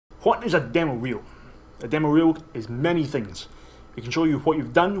What is a demo reel? A demo reel is many things. It can show you what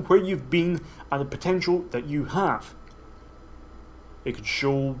you've done, where you've been, and the potential that you have. It could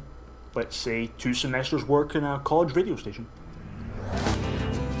show, let's say, 2 semesters' work in a college radio station.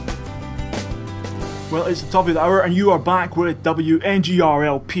 Well, it's the top of the hour, and you are back with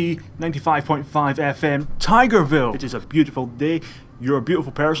WNGRLP 95.5 FM Tigerville. It is a beautiful day. You're a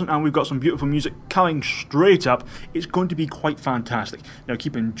beautiful person, and we've got some beautiful music coming straight up. It's going to be quite fantastic. Now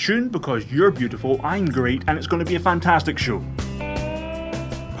keep in tune, because you're beautiful, I'm great, and it's going to be a fantastic show.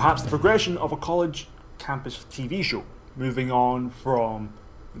 Perhaps the progression of a college campus TV show, moving on from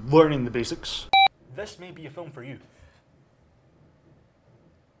learning the basics. This may be a film for you.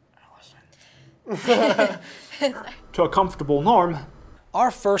 To a comfortable norm. Our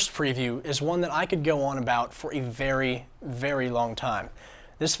first preview is one that I could go on about for a very, very long time.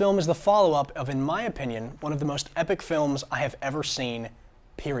 This film is the follow-up of, in my opinion, one of the most epic films I have ever seen,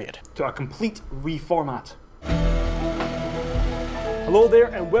 period. To a complete reformat. Hello there,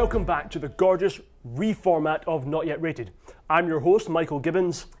 and welcome back to the gorgeous reformat of Not Yet Rated. I'm your host, Michael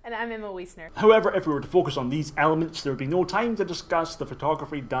Gibbons. And I'm Emma Wiesner. However, if we were to focus on these elements, there would be no time to discuss the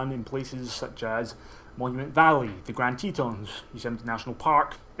photography done in places such as Monument Valley, the Grand Tetons, Yosemite National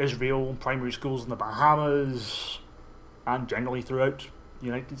Park, Israel, primary schools in the Bahamas, and generally throughout the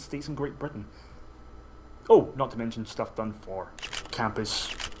United States and Great Britain. Oh, not to mention stuff done for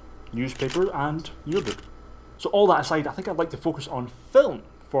campus newspaper and yearbook. So all that aside, I think I'd like to focus on film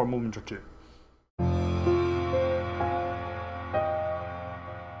for a moment or two.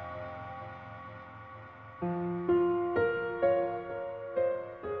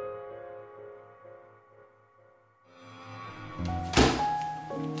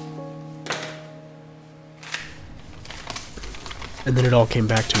 And then it all came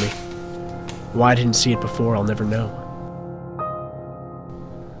back to me. Why I didn't see it before, I'll never know.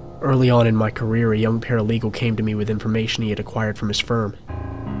 Early on in my career, a young paralegal came to me with information he had acquired from his firm.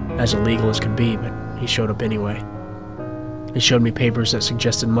 As illegal as could be, but he showed up anyway. He showed me papers that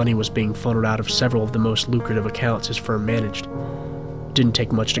suggested money was being funneled out of several of the most lucrative accounts his firm managed. It didn't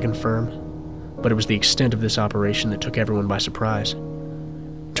take much to confirm, but it was the extent of this operation that took everyone by surprise.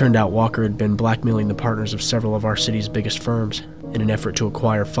 It turned out Walker had been blackmailing the partners of several of our city's biggest firms in an effort to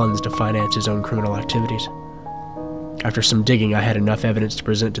acquire funds to finance his own criminal activities. After some digging, I had enough evidence to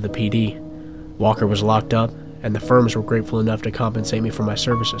present to the PD. Walker was locked up, and the firms were grateful enough to compensate me for my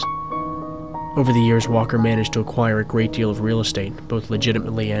services. Over the years, Walker managed to acquire a great deal of real estate, both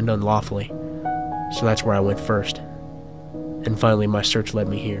legitimately and unlawfully. So that's where I went first. And finally, my search led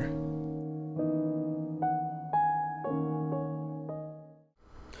me here.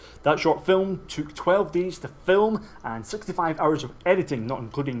 That short film took 12 days to film and 65 hours of editing, not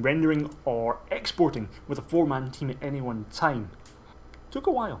including rendering or exporting, with a 4-man team at any one time. Took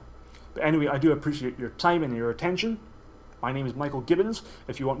a while. But anyway, I do appreciate your time and your attention. My name is Michael Gibbons.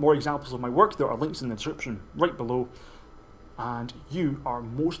 If you want more examples of my work, there are links in the description right below. And you are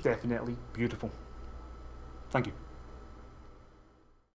most definitely beautiful. Thank you.